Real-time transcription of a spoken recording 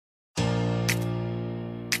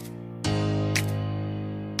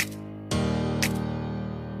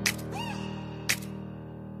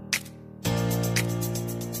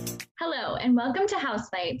Hello, and welcome to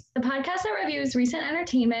Houselight, the podcast that reviews recent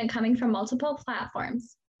entertainment coming from multiple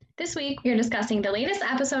platforms. This week, we are discussing the latest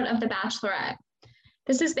episode of The Bachelorette.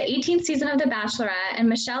 This is the 18th season of The Bachelorette, and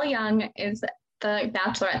Michelle Young is the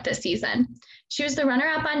Bachelorette this season. She was the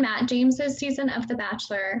runner-up on Matt James's season of The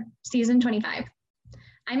Bachelor, season 25.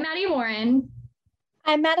 I'm Maddie Warren.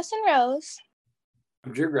 I'm Madison Rose.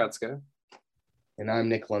 I'm Drew Gretzka. And I'm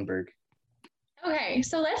Nick Lundberg. Okay,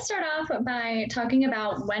 so let's start off by talking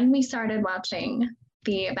about when we started watching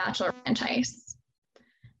the Bachelor franchise.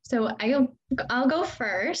 So I'll go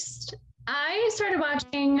first. I started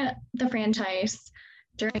watching the franchise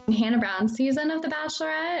during Hannah Brown's season of The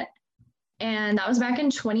Bachelorette, and that was back in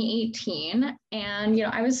 2018. And,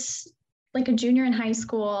 I was like a junior in high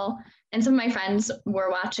school, and some of my friends were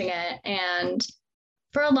watching it. And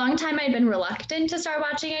for a long time, I'd been reluctant to start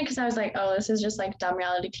watching it because I was like, oh, this is just like a dumb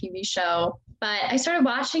reality TV show. But I started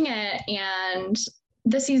watching it, and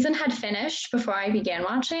the season had finished before I began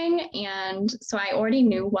watching. And so I already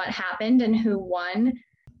knew what happened and who won,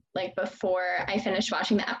 like before I finished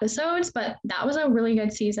watching the episodes. But that was a really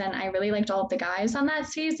good season. I really liked all of the guys on that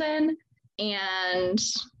season. And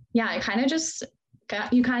yeah, I kind of just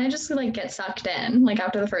like get sucked in like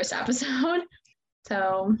after the first episode.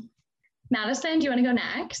 So Madison, do you want to go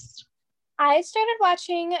next? I started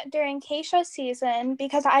watching during Keisha's season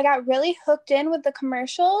because I got really hooked in with the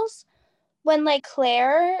commercials when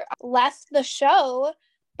Claire left the show,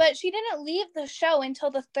 but she didn't leave the show until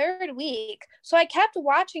the third week. So I kept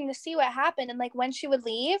watching to see what happened and when she would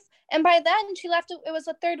leave. And by then she left, it was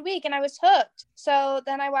the third week and I was hooked. So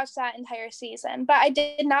then I watched that entire season, but I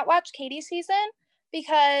did not watch Katie's season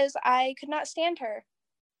because I could not stand her.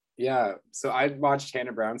 Yeah, so I watched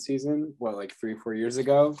Hannah Brown's season, 3-4 years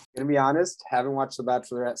ago. Gonna be honest, haven't watched The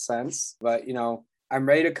Bachelorette since, but I'm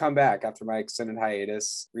ready to come back after my extended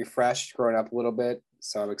hiatus, refreshed, growing up a little bit.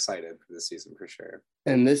 So I'm excited for this season for sure.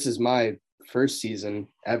 And this is my first season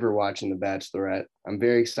ever watching The Bachelorette. I'm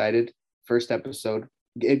very excited. First episode,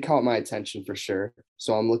 it caught my attention for sure.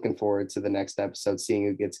 So I'm looking forward to the next episode, seeing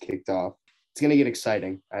who gets kicked off. It's gonna get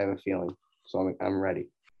exciting, I have a feeling. So I'm ready.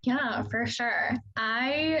 Yeah, for sure.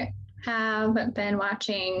 I have been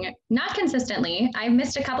watching, not consistently. I've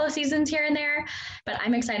missed a couple of seasons here and there, but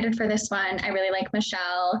I'm excited for this one. I really like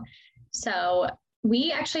Michelle. So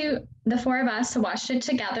we actually, the four of us, watched it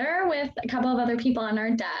together with a couple of other people on our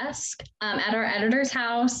desk at our editor's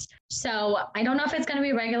house. So I don't know if it's going to be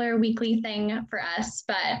a regular weekly thing for us,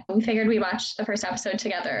 but we figured we watched the first episode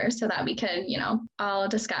together so that we could, all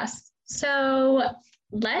discuss. So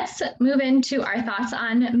let's move into our thoughts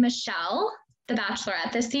on Michelle, the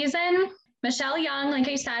Bachelorette this season. Michelle Young, like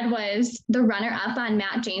I said, was the runner-up on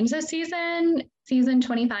Matt James's season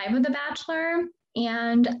 25 of The Bachelor.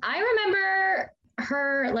 And I remember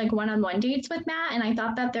her one-on-one dates with Matt, and I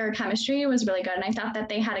thought that their chemistry was really good. And I thought that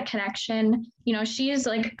they had a connection. She's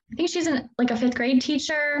I think she's a fifth grade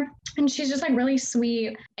teacher, and she's just really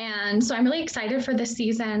sweet. And so I'm really excited for this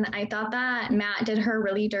season. I thought that Matt did her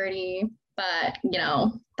really dirty, but,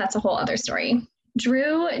 that's a whole other story.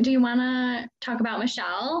 Drew, do you want to talk about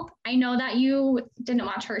Michelle? I know that you didn't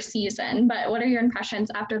watch her season, but what are your impressions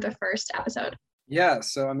after the first episode? Yeah,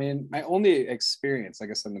 so my only experience, I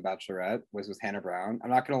guess, on The Bachelorette was with Hannah Brown. I'm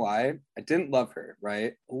not going to lie, I didn't love her,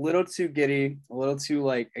 right? A little too giddy, a little too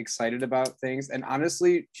excited about things. And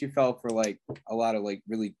honestly, she fell for a lot of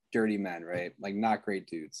really dirty men, right? Not great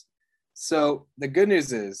dudes. So the good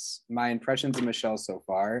news is my impressions of Michelle so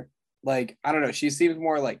far, I don't know, she seems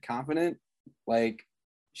more confident.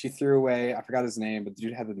 She threw away, I forgot his name, but the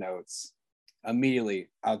dude had the notes immediately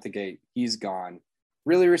out the gate. He's gone.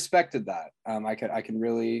 Really respected that. I can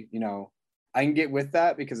really, I can get with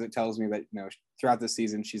that because it tells me that, throughout the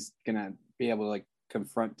season, she's going to be able to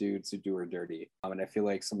confront dudes who do her dirty. And I feel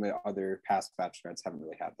like some of the other past bachelorettes haven't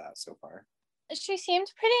really had that so far. She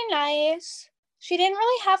seemed pretty nice. She didn't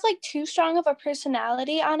really have too strong of a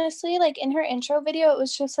personality, honestly. In her intro video, it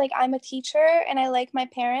was just I'm a teacher and I like my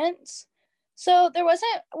parents. So there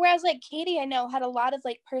wasn't, whereas Katie, I know, had a lot of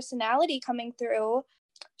personality coming through.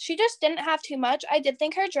 She just didn't have too much. I did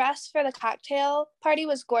think her dress for the cocktail party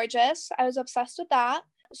was gorgeous. I was obsessed with that.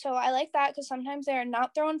 So I like that because sometimes they're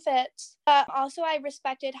not throwing fits. But also I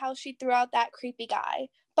respected how she threw out that creepy guy.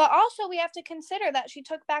 But also we have to consider that she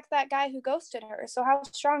took back that guy who ghosted her. So how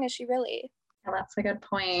strong is she really? Yeah, that's a good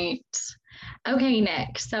point. Okay,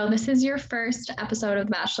 Nick. So this is your first episode of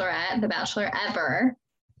The Bachelorette, The Bachelor ever.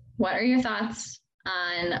 What are your thoughts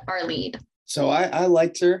on our lead? So I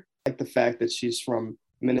liked her. I like the fact that she's from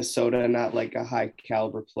Minnesota, not a high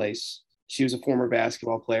caliber place. She was a former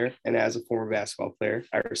basketball player, and as a former basketball player,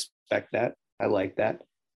 I respect that. I like that.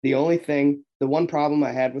 The one problem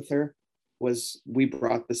I had with her was we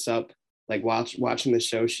brought this up, like watching the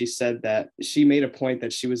show. She said that she made a point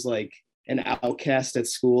that she was like an outcast at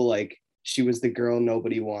school, like she was the girl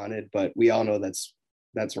nobody wanted, but we all know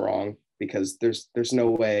that's wrong because there's no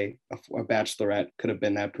way a bachelorette could have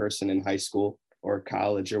been that person in high school or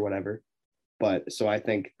college or whatever. But so I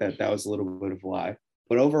think that was a little bit of a lie.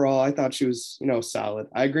 But overall, I thought she was, solid.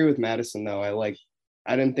 I agree with Madison though.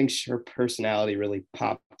 I didn't think her personality really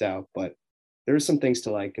popped out, but there were some things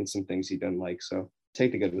to like and some things he didn't like. So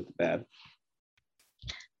take the good with the bad.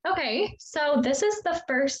 Okay, so this is the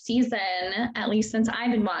first season, at least since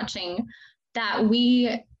I've been watching, that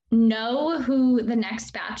we know who the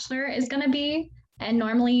next Bachelor is going to be. And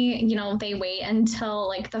normally, they wait until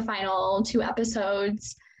like the final 2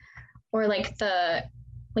 episodes, or like the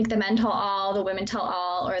men tell all, the women tell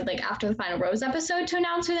all, or like after the final Rose episode to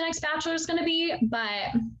announce who the next Bachelor is going to be.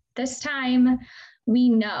 But this time we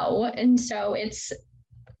know, and so it's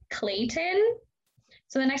Clayton.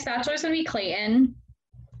 So the next Bachelor is going to be Clayton.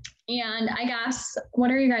 And I guess,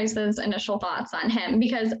 what are you guys' initial thoughts on him?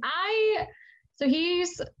 Because so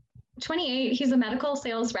he's 28. He's a medical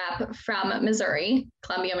sales rep from Missouri,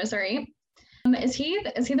 Columbia, Missouri. Is he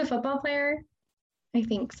the football player? I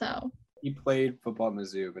think so. He played football at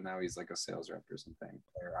Mizzou, but now he's like a sales rep or something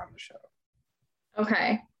on the show.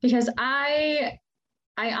 Okay, because I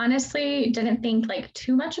honestly didn't think like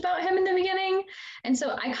too much about him in the beginning. And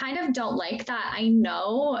so I kind of don't like that. I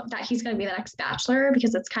know that he's going to be the next Bachelor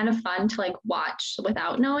because it's kind of fun to like watch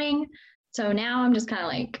without knowing. So now I'm just kind of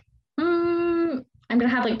like, I'm going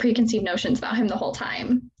to have like preconceived notions about him the whole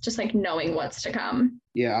time, just like knowing what's to come.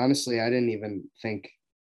 Yeah, honestly, I didn't even think,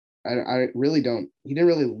 I really don't, he didn't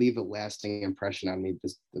really leave a lasting impression on me,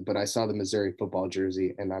 but I saw the Missouri football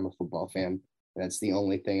jersey and I'm a football fan. That's the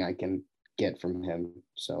only thing I can get from him.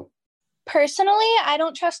 So personally, I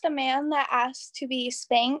don't trust a man that asks to be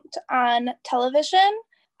spanked on television.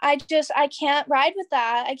 I can't ride with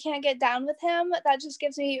that. I can't get down with him. That just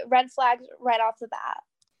gives me red flags right off the bat.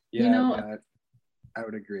 Yeah, I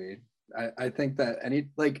would agree. I think that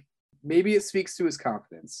maybe it speaks to his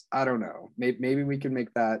confidence. I don't know. Maybe we can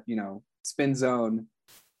make that, spin zone.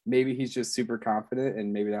 Maybe he's just super confident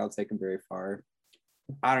and maybe that'll take him very far.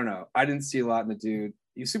 I don't know. I didn't see a lot in the dude.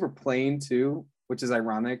 He's super plain too, which is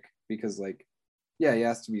ironic because he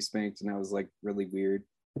has to be spanked and that was like really weird.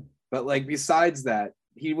 But like besides that,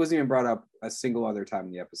 he wasn't even brought up a single other time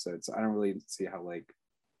in the episode. So I don't really see how I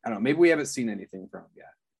don't know, maybe we haven't seen anything from him yet.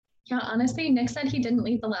 Yeah, honestly, Nick said he didn't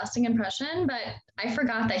leave a lasting impression, but I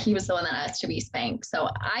forgot that he was the one that asked to be spanked. So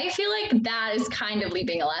I feel like that is kind of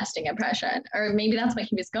leaving a lasting impression, or maybe that's what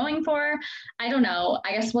he was going for. I don't know.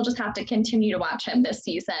 I guess we'll just have to continue to watch him this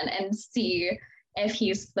season and see if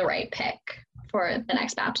he's the right pick for the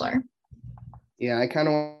next Bachelor. Yeah, I kind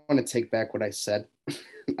of want to take back what I said.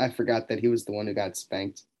 I forgot that he was the one who got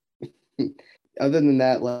spanked. Other than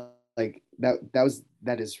that,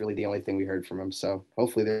 that is really the only thing we heard from him. So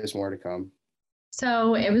hopefully there's more to come.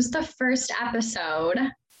 So it was the first episode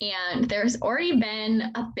and there's already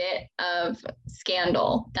been a bit of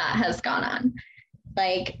scandal that has gone on.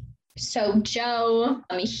 So Joe,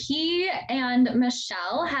 he and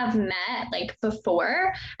Michelle have met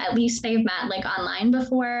before, at least they've met online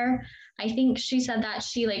before. I think she said that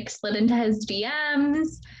she slid into his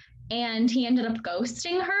DMs and he ended up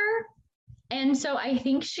ghosting her. And so I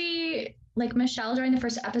think she, Michelle during the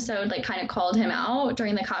first episode, kind of called him out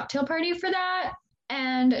during the cocktail party for that.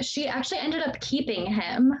 And she actually ended up keeping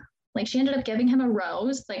him. She ended up giving him a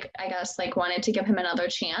rose, I guess, wanted to give him another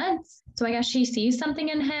chance. So I guess she sees something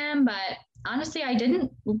in him, but honestly, I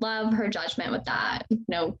didn't love her judgment with that,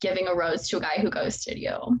 giving a rose to a guy who ghosted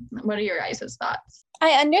you. What are your guys' thoughts?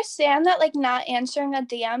 I understand that not answering a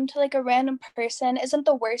DM to a random person isn't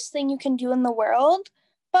the worst thing you can do in the world.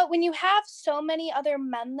 But when you have so many other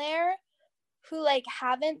men there who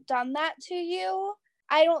haven't done that to you,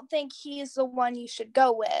 I don't think he's the one you should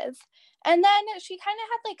go with. And then she kind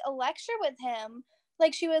of had a lecture with him.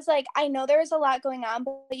 She was I know there was a lot going on,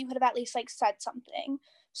 but you could have at least said something.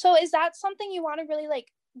 So is that something you want to really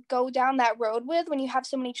go down that road with when you have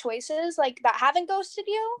so many choices that haven't ghosted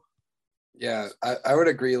you? Yeah, I would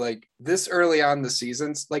agree. This early on in the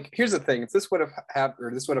seasons, here's the thing: if this would have happened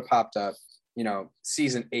or this would have popped up,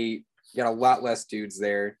 season 8, you got a lot less dudes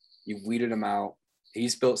there. You weeded him out.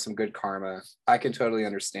 He's built some good karma. I can totally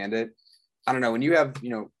understand it. I don't know, when you have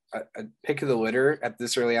a pick of the litter at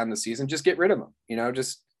this early on in the season, just get rid of him.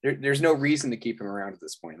 There's no reason to keep him around at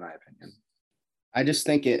this point, in my opinion. I just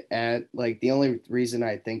think the only reason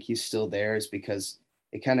I think he's still there is because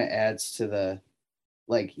it kind of adds to the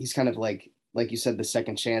he's kind of like you said, the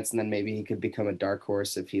second chance, and then maybe he could become a dark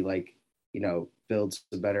horse if he like, builds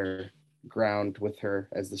a better ground with her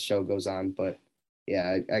as the show goes on. But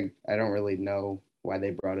yeah, I don't really know why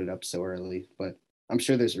they brought it up so early, but I'm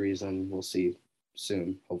sure there's a reason. We'll see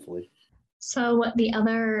soon, hopefully. So the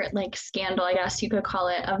other like scandal, I guess you could call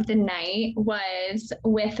it, of the night was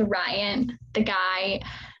with Ryan, the guy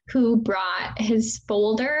who brought his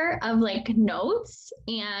folder of like notes,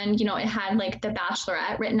 and it had like the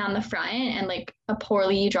Bachelorette written on the front and like a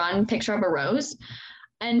poorly drawn picture of a rose.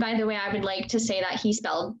 And by the way, I would like to say that he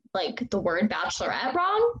spelled like the word Bachelorette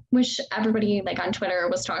wrong, which everybody like on Twitter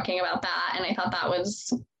was talking about that. And I thought that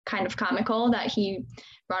was kind of comical that he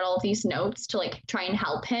brought all of these notes to like try and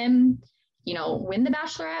help him, win the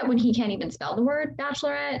Bachelorette when he can't even spell the word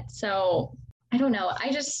Bachelorette. So I don't know. I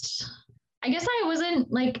guess I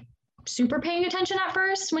wasn't like super paying attention at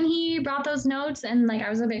first when he brought those notes, and like I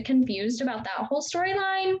was a bit confused about that whole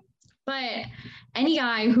storyline. But any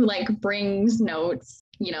guy who like brings notes,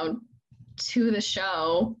 to the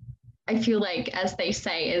show, I feel like, as they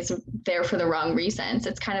say, is there for the wrong reasons.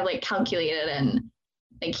 It's kind of like calculated, and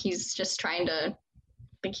like he's just trying to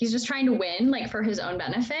win like for his own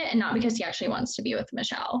benefit and not because he actually wants to be with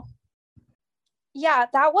Michelle. Yeah,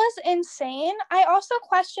 that was insane. I also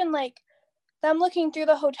question like them looking through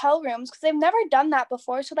the hotel rooms because they've never done that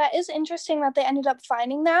before. So that is interesting that they ended up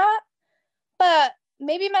finding that. But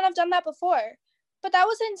maybe men have done that before. But that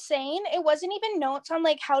was insane. It wasn't even notes on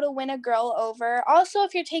like how to win a girl over. Also,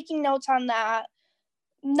 if you're taking notes on that,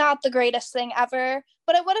 not the greatest thing ever.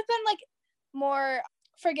 But it would have been like more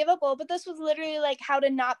forgivable. But this was literally like how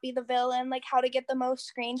to not be the villain, like how to get the most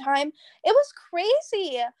screen time. It was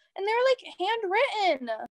crazy. And they were like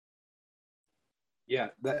handwritten. Yeah,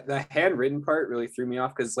 the handwritten part really threw me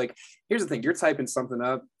off because, like, here's the thing. You're typing something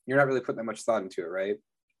up. You're not really putting that much thought into it, right?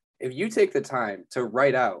 If you take the time to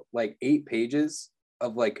write out like 8 pages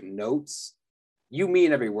of like notes, you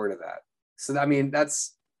mean every word of that. So, I mean,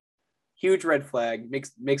 that's huge red flag,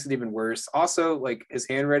 makes it even worse. Also, like his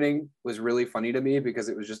handwriting was really funny to me because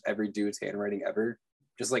it was just every dude's handwriting ever.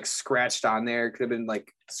 Just like scratched on there. Could have been like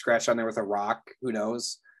scratched on there with a rock. Who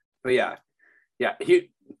knows? But yeah.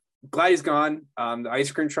 Glad he's gone. The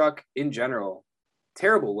ice cream truck in general,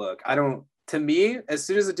 terrible look. To me, as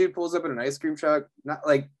soon as a dude pulls up in an ice cream truck, not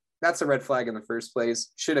like that's a red flag in the first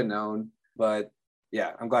place. Should have known. But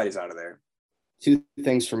yeah, I'm glad he's out of there. 2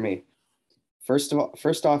 things for me. First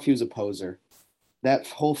off, he was a poser. That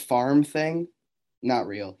whole farm thing, not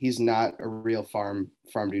real. He's not a real farm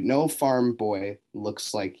dude. No farm boy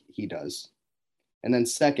looks like he does. And then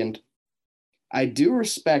second, I do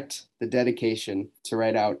respect the dedication to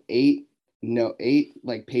write out 8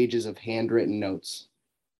 like pages of handwritten notes.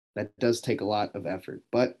 That does take a lot of effort,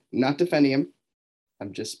 but not defending him.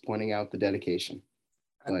 I'm just pointing out the dedication.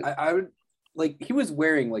 But I would like, he was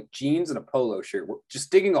wearing like jeans and a polo shirt,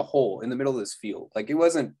 just digging a hole in the middle of this field. Like it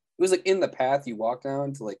was like in the path you walk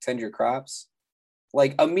down to like tend your crops.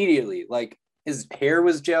 Like immediately, like his hair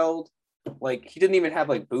was gelled. Like he didn't even have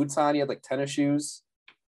like boots on. He had like tennis shoes.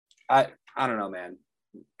 I don't know, man.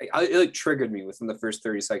 It like triggered me within the first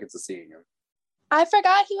 30 seconds of seeing him. I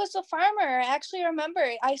forgot he was a farmer. I actually remember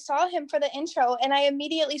I saw him for the intro and I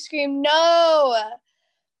immediately screamed, no.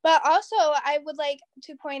 But also I would like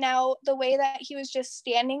to point out the way that he was just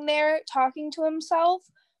standing there talking to himself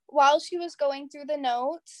while she was going through the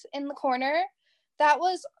notes in the corner.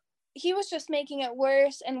 He was just making it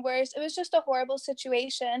worse and worse. It was just a horrible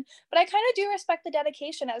situation. But I kind of do respect the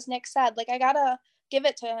dedication, as Nick said. Like, I gotta give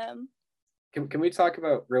it to him. Can we talk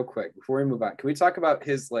about, real quick, before we move on, can we talk about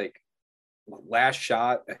his, like, last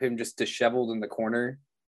shot of him just disheveled in the corner?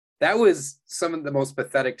 That was some of the most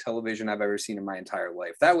pathetic television I've ever seen in my entire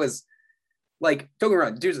life. That was, like, don't get me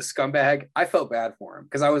wrong, dude's a scumbag. I felt bad for him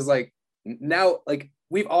because I was like, now, like,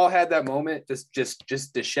 we've all had that moment,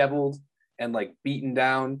 just disheveled and, like, beaten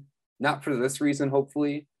down. Not for this reason,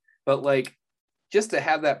 hopefully, but, like, just to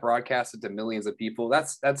have that broadcasted to millions of people,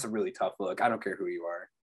 that's a really tough look. I don't care who you are.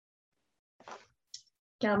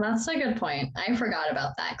 Yeah, that's a good point. I forgot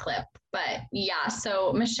about that clip. But yeah,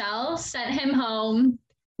 so Michelle sent him home.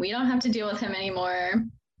 We don't have to deal with him anymore.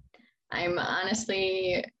 I'm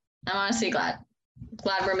honestly glad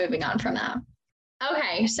we're moving on from that.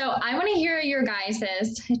 Okay, so I want to hear your guys'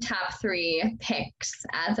 top 3 picks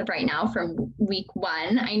as of right now from week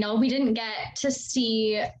 1. I know we didn't get to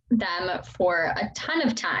see them for a ton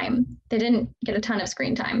of time. They didn't get a ton of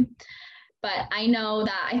screen time. But I know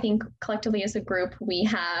that I think collectively as a group,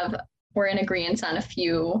 we're in agreement on a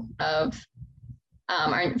few of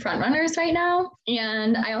our front runners right now.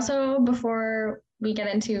 And I also, before we get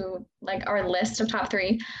into like our list of top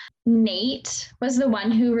 3, Nate was the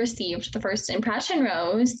one who received the first impression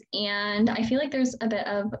rose. And I feel like there's a bit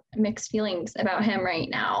of mixed feelings about him right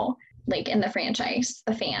now, like in the franchise,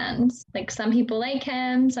 the fans. Like some people like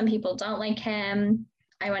him, some people don't like him.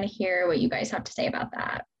 I want to hear what you guys have to say about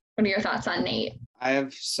that. What are your thoughts on Nate? I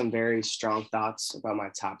have some very strong thoughts about my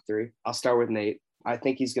top three. I'll start with Nate. I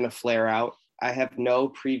think he's going to flare out. I have no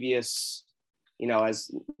previous,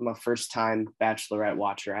 as my first time Bachelorette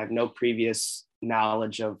watcher, I have no previous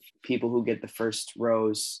knowledge of people who get the first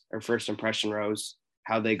rose or first impression rose,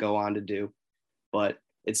 how they go on to do. But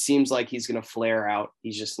it seems like he's going to flare out.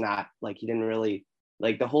 He's just not like, he didn't really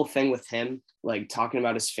like the whole thing with him, like talking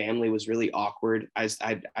about his family was really awkward. I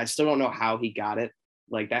still don't know how he got it.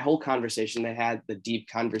 Like that whole conversation they had, the deep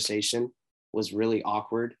conversation was really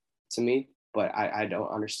awkward to me, but I don't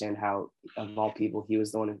understand how of all people, he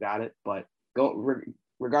was the one who got it. But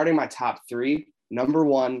regarding my top three, number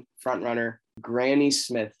one front runner, Granny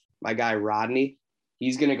Smith, my guy, Rodney,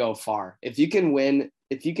 he's going to go far. If you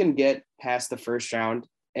can get past the first round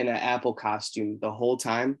in an Apple costume the whole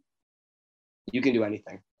time, you can do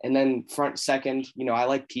anything. And then front second, I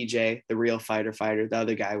like PJ, the real fighter. The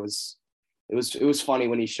other guy it was funny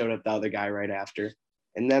when he showed up, the other guy right after.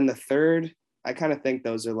 And then the third, I kind of think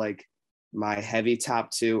those are like my heavy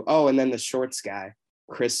top two. Oh, and then the shorts guy,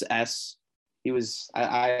 Chris S.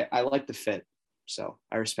 I like the fit. So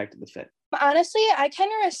I respected the fit. Honestly, I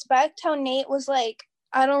kind of respect how Nate was like,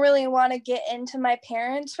 I don't really want to get into my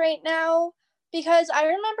parents right now. Because I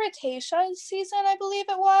remember Tayshia's season, I believe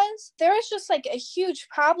it was, there was just like a huge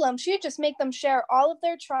problem. She would just make them share all of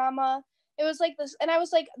their trauma. It was like this, and I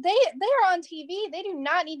was like, they are on TV. They do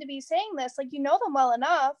not need to be saying this. Like, you know them well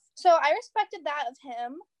enough. So I respected that of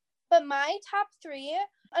him. But my top three,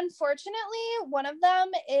 unfortunately, one of them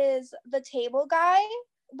is the table guy.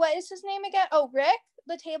 What is his name again? Oh, Rick,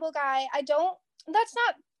 the table guy.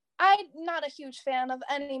 I'm not a huge fan of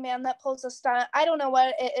any man that pulls a stunt. I don't know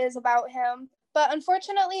what it is about him. But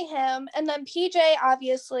unfortunately him, and then PJ,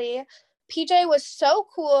 obviously. PJ was so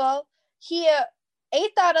cool. He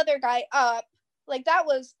ate that other guy up. Like that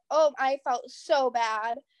was, I felt so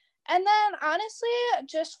bad. And then honestly,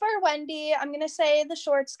 just for Wendy, I'm going to say the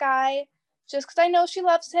shorts guy, just because I know she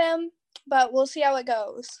loves him, but we'll see how it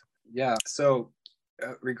goes. Yeah. So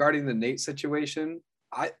regarding the Nate situation,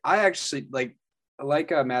 I actually like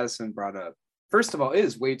Madison brought up. First of all, it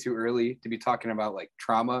is way too early to be talking about like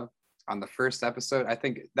trauma on the first episode. I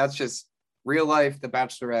think that's just real life, The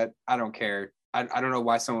Bachelorette. I don't care. I don't know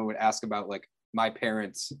why someone would ask about like my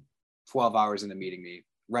parents 12 hours into meeting me.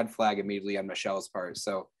 Red flag immediately on Michelle's part.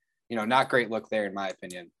 So, not great look there in my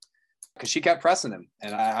opinion, because she kept pressing him,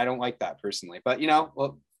 and I don't like that personally. But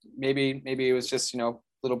well, maybe it was just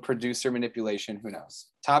little producer manipulation. Who knows?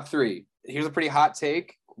 Top three. Here's a pretty hot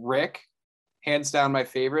take. Rick, hands down my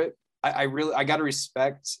favorite. I got to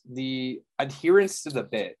respect the adherence to the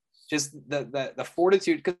bit. Just the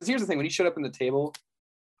fortitude, because here's the thing: when he showed up in the table,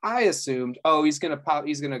 I assumed, he's gonna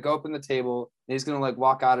go up in the table and he's gonna like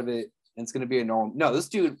walk out of it and it's gonna be a normal. No, this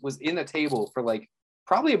dude was in the table for like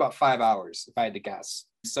probably about 5 hours, if I had to guess.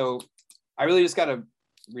 So I really just gotta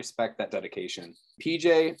respect that dedication.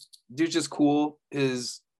 PJ, dude's just cool.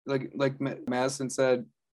 Is like Madison said,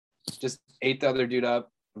 just ate the other dude up,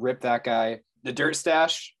 ripped that guy. The dirt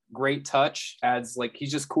stash, great touch, adds like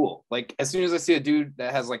he's just cool. Like as soon as I see a dude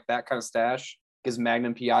that has like that kind of stash, gives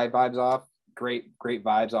Magnum PI vibes off. Great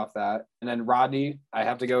vibes off that. And then Rodney, I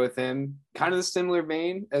have to go with him. Kind of the similar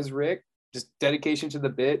vein as Rick, just dedication to the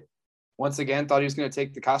bit. Once again, thought he was going to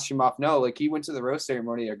take the costume off. No, like he went to the rose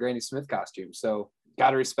ceremony, a Granny Smith costume. So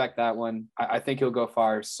got to respect that one. I think he'll go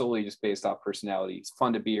far solely just based off personality. It's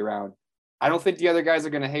fun to be around. I don't think the other guys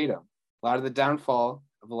are going to hate him. A lot of the downfall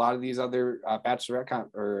of a lot of these other Bachelorette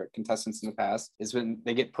or contestants in the past is when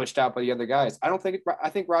they get pushed out by the other guys. I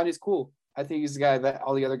think Rodney's cool. I think he's the guy that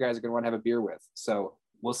all the other guys are going to want to have a beer with. So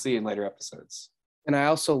we'll see in later episodes. And I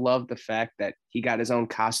also love the fact that he got his own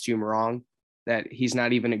costume wrong, that he's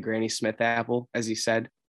not even a Granny Smith apple, as he said.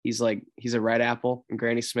 He's a red apple and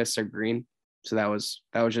Granny Smiths are green. So that was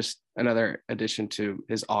just another addition to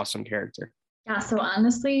his awesome character. Yeah, so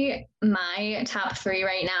honestly, my top three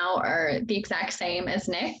right now are the exact same as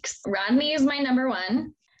Nick's. Rodney is my number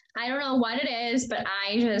one. I don't know what it is, but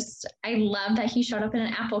I love that he showed up in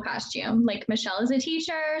an apple costume. Like Michelle is a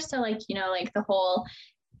teacher, so like the whole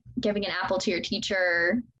giving an apple to your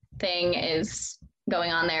teacher thing is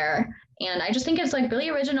going on there. And I just think it's like really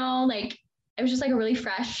original. Like it was just like a really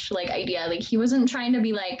fresh like idea. Like he wasn't trying to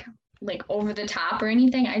be like over the top or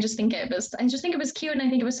anything. I just think it was cute, and I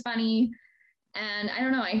think it was funny. And I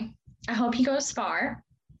don't know, I hope he goes far.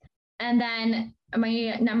 And then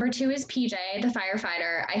My number 2 is PJ, the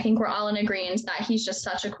firefighter. I think we're all in agreement that he's just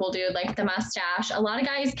such a cool dude, like the mustache. A lot of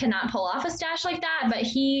guys cannot pull off a stash like that, but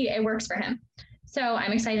it works for him. So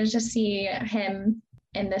I'm excited to see him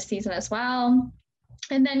in this season as well.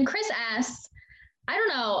 And then Chris S., I don't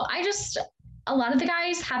know. A lot of the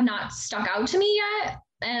guys have not stuck out to me yet.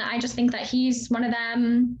 And I just think that he's one of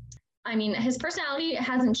them. I mean, his personality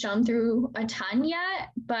hasn't shown through a ton yet,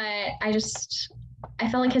 but I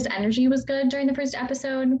felt like his energy was good during the first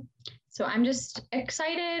episode. So I'm just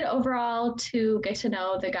excited overall to get to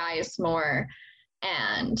know the guys more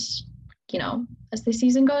and, as the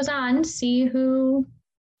season goes on, see who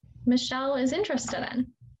Michelle is interested in.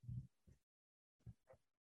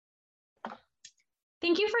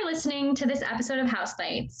 Thank you for listening to this episode of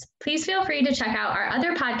Houselights. Please feel free to check out our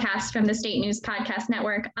other podcasts from the State News Podcast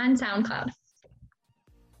Network on SoundCloud.